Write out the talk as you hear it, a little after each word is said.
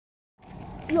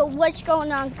Yo, what's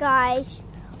going on, guys?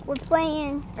 We're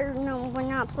playing, or no, we're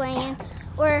not playing.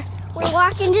 We're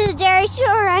walking to the dairy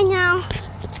store right now.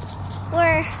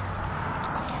 We're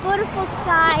beautiful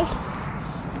sky,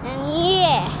 and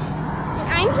yeah, and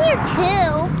I'm here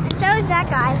too. And so is that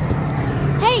guy.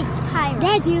 Hey, Hiram.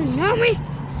 Dad, do you know me?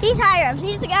 He's Hiram.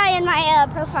 He's the guy in my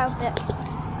profile pic.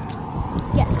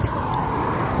 Yes.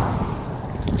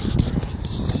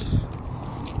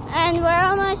 And we're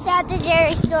almost at the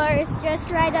dairy store. It's just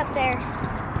right up there.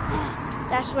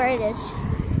 That's where it is.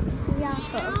 Yeah.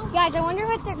 Guys, I wonder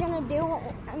what they're gonna do.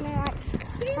 I mean,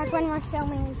 like when we're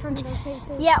filming in front of their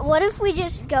faces. Yeah. What if we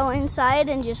just go inside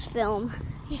and just film?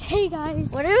 Just, hey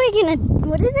guys. What are they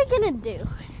gonna do?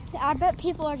 I bet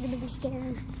people are gonna be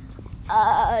staring.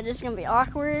 Just gonna be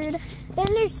awkward. Then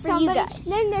there's For you somebody. guys.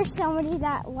 Then there's somebody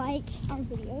that like our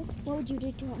videos. What would you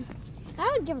do to them?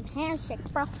 I would give them a handshake,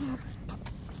 bro.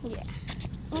 Yeah.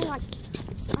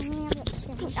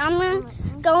 I'm gonna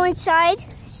go inside,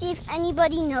 see if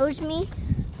anybody knows me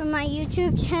from my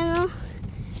YouTube channel.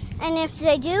 And if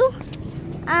they do,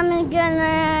 I'm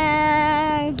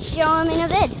gonna show them in a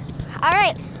vid. All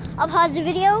right, I'll pause the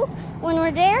video when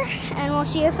we're there and we'll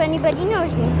see if anybody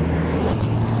knows me.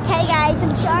 Okay guys,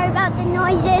 I'm sorry about the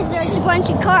noises. There's a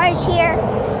bunch of cars here.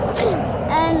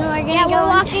 And we're gonna go we're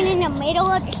walking in the middle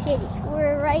of the city.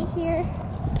 We're right here.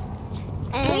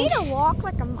 And we need to walk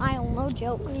like a mile, no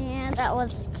joke. Yeah, that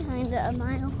was kind of a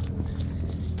mile.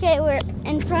 Okay, we're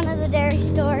in front of the dairy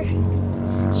store.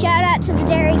 Shout out to the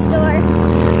dairy store.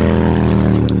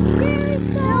 Dairy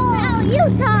store,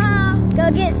 Utah.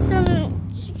 Go get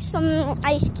some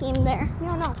ice cream there.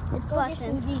 No, It's go get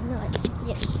some bussin'. nuts.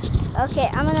 Yes. Okay,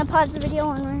 I'm gonna pause the video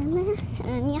when we're in there,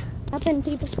 and yeah. Up in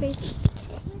people's faces.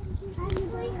 Okay,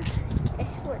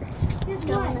 we're Guess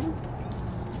going what? in.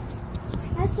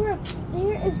 I swear,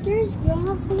 if there's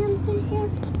Rona fans in here,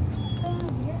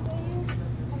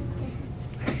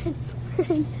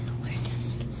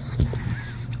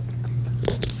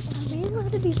 Are we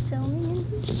allowed to be filming in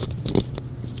here?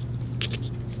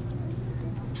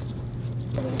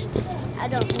 I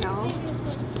don't know.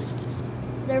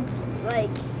 They're like,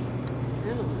 I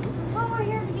don't know. oh, we're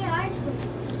here to get ice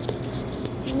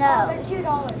cream. No. They're $2.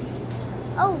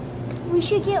 Oh, we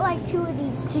should get like 2 of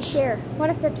these to share. What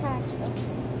if they're taxed though?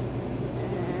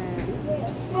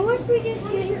 I wish we could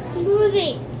get a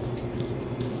smoothie.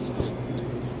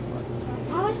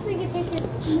 I wish we could take a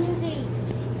smoothie.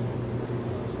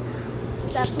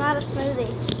 That's not a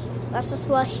smoothie. That's a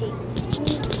slushie.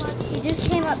 You just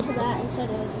came up to that and said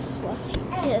it was a slushie.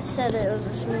 It said it was a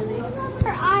smoothie.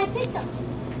 I picked them.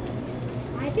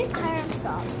 I picked them.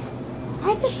 Stop.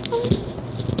 I picked them.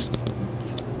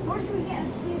 Where should we get?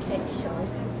 Okay, sorry.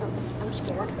 I'm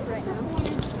scared right now.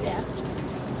 Yeah.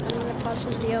 I'm gonna pause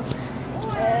the video.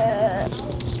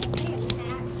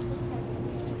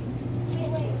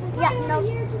 Yeah, no.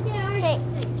 Okay.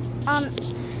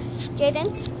 Jaden,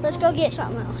 let's go get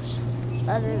something else.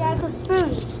 Other You guys than, have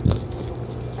spoons.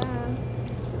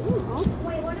 ooh.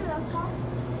 Wait, what are those called?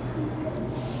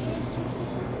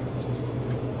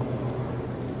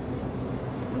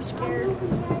 I'm scared.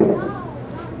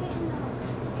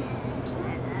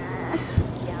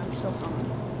 Yeah, I'm still filming.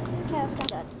 Okay, let's go.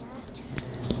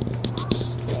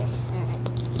 Okay, alright.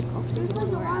 I'll see you when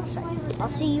we're outside. I'll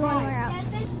see you when we're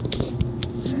outside.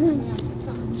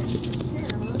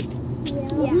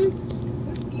 Yeah.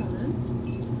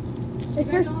 You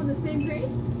guys all in the same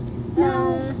grade?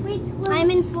 I'm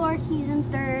in 4th, he's in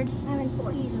 3rd. I'm in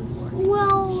 4th. He's in 4th.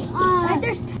 Well,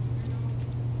 there's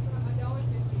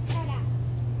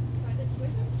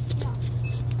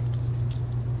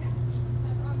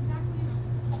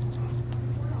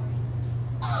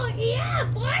oh yeah,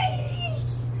 boys!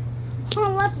 Oh,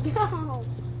 let's go.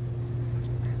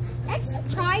 That's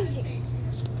surprising.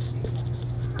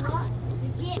 What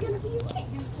is it gonna be wet?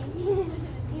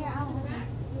 Yeah, I'll hold him.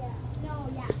 Yeah. No,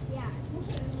 yeah.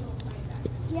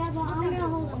 Yeah, but I'm gonna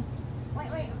hold him.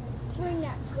 Wait. Bring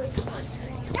that quick.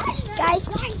 Guys,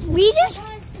 we just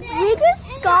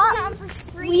got,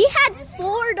 we had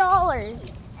 $4.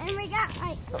 And we got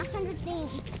like 100 things.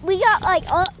 We got like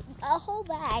a whole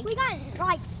bag. We got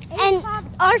like And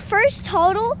our first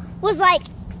total was like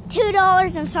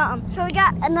 $2 and something. So we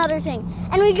got another thing.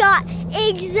 And we got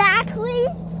exactly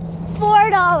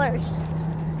 $4.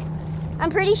 I'm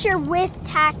pretty sure with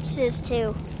taxes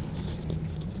too.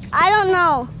 I don't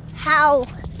know how.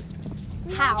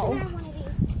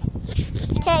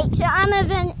 Okay, so I'm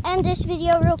gonna end this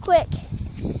video real quick.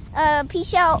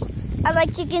 Peace out. I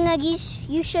like chicken nuggets.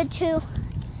 You should too.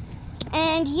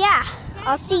 And yeah,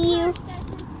 I'll see you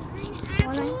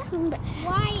when I come back.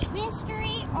 White,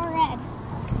 mystery, or red?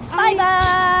 Bye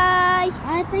bye.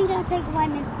 take away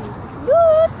Misty.